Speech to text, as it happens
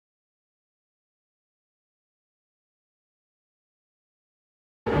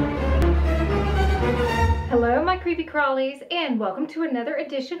Hello my creepy crawlies, and welcome to another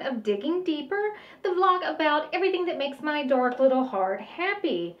edition of Digging Deeper, the vlog about everything that makes my dark little heart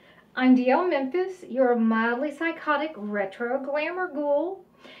happy. I'm Memphis, your mildly psychotic retro glamour ghoul.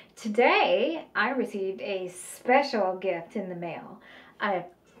 Today I received a special gift in the mail. A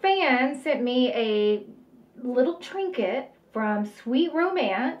fan sent me a little trinket from Sweet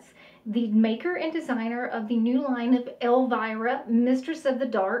Romance, the maker and designer of the new line of Elvira Mistress of the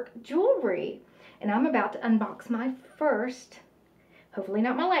Dark jewelry. And I'm about to unbox my first, hopefully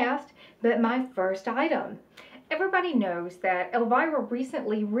not my last, but my first item. Everybody knows that Elvira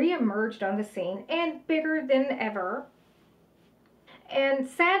recently re-emerged on the scene and bigger than ever. And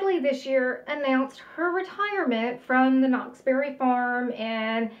sadly this year announced her retirement from the Knoxberry farm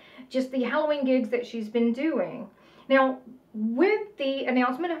and just the Halloween gigs that she's been doing. Now, with the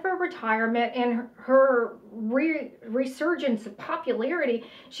announcement of her retirement and her resurgence of popularity,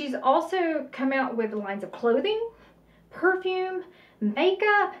 she's also come out with lines of clothing, perfume,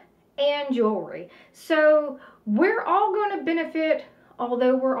 makeup, and jewelry. So we're all going to benefit,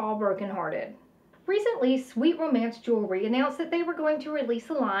 although we're all brokenhearted. Recently, Sweet Romance Jewelry announced that they were going to release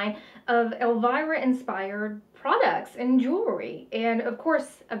a line of Elvira-inspired products and jewelry. And of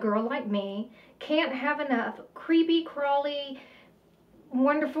course, a girl like me can't have enough creepy, crawly,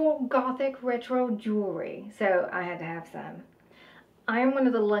 wonderful, gothic, retro jewelry. So I had to have some. I am one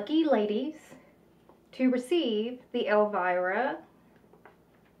of the lucky ladies to receive the Elvira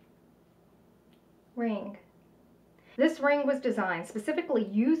ring. This ring was designed specifically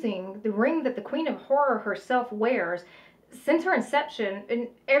using the ring that the Queen of Horror herself wears since her inception in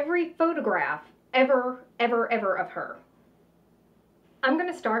every photograph ever of her. I'm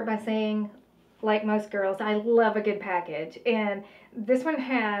going to start by saying, like most girls, I love a good package. And this one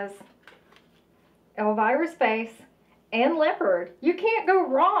has Elvira's face and leopard. You can't go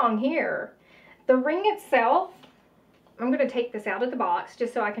wrong here. The ring itself, I'm going to take this out of the box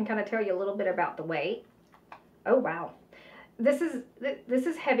just so I can kind of tell you a little bit about the weight. Oh wow, this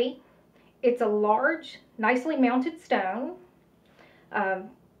is heavy. It's a large, nicely mounted stone.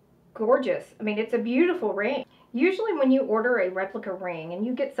 Gorgeous. I mean, it's a beautiful ring. Usually when you order a replica ring and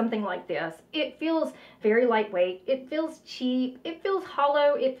you get something like this, it feels very lightweight. It feels cheap. It feels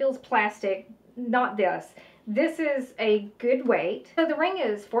hollow. It feels plastic. Not this. This is a good weight. So the ring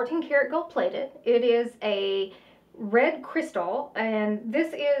is 14 karat gold plated. It is a red crystal, and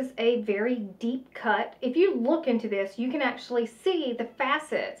this is a very deep cut. If you look into this, you can actually see the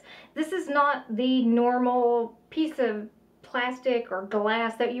facets. This is not the normal piece of plastic or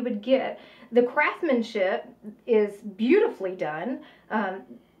glass that you would get. The craftsmanship is beautifully done.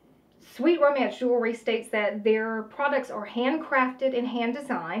 Sweet Romance Jewelry states that their products are handcrafted and hand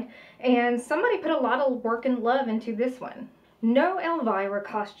designed, and somebody put a lot of work and love into this one. No Elvira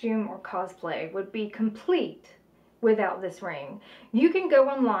costume or cosplay would be complete without this ring. You can go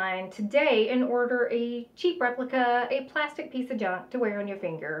online today and order a cheap replica, a plastic piece of junk to wear on your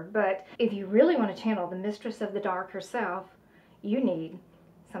finger. But if you really want to channel the Mistress of the Dark herself, you need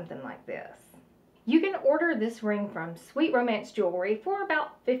something like this. You can order this ring from Sweet Romance Jewelry for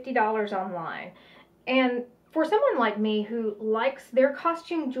about $50 online. And for someone like me who likes their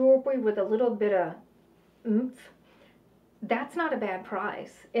costume jewelry with a little bit of oomph, that's not a bad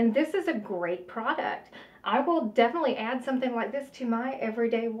price. And this is a great product. I will definitely add something like this to my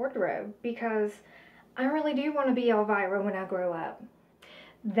everyday wardrobe because I really do want to be Elvira when I grow up.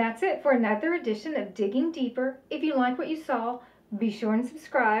 That's it for another edition of Digging Deeper. If you like what you saw, be sure and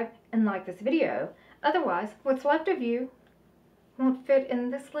subscribe and like this video. Otherwise, what's left of you won't fit in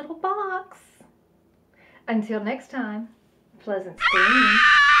this little box. Until next time, pleasant screams.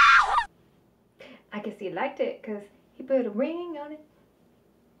 I guess you liked it because he put a ring on it.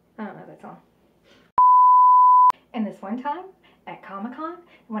 I don't know that song. And this one time at Comic-Con,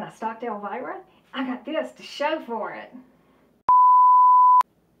 when I stalked Elvira, I got this to show for it.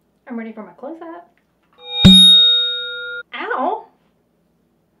 I'm ready for my close-up. Ow!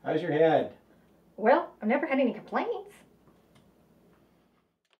 How's your head? Well, I've never had any complaints.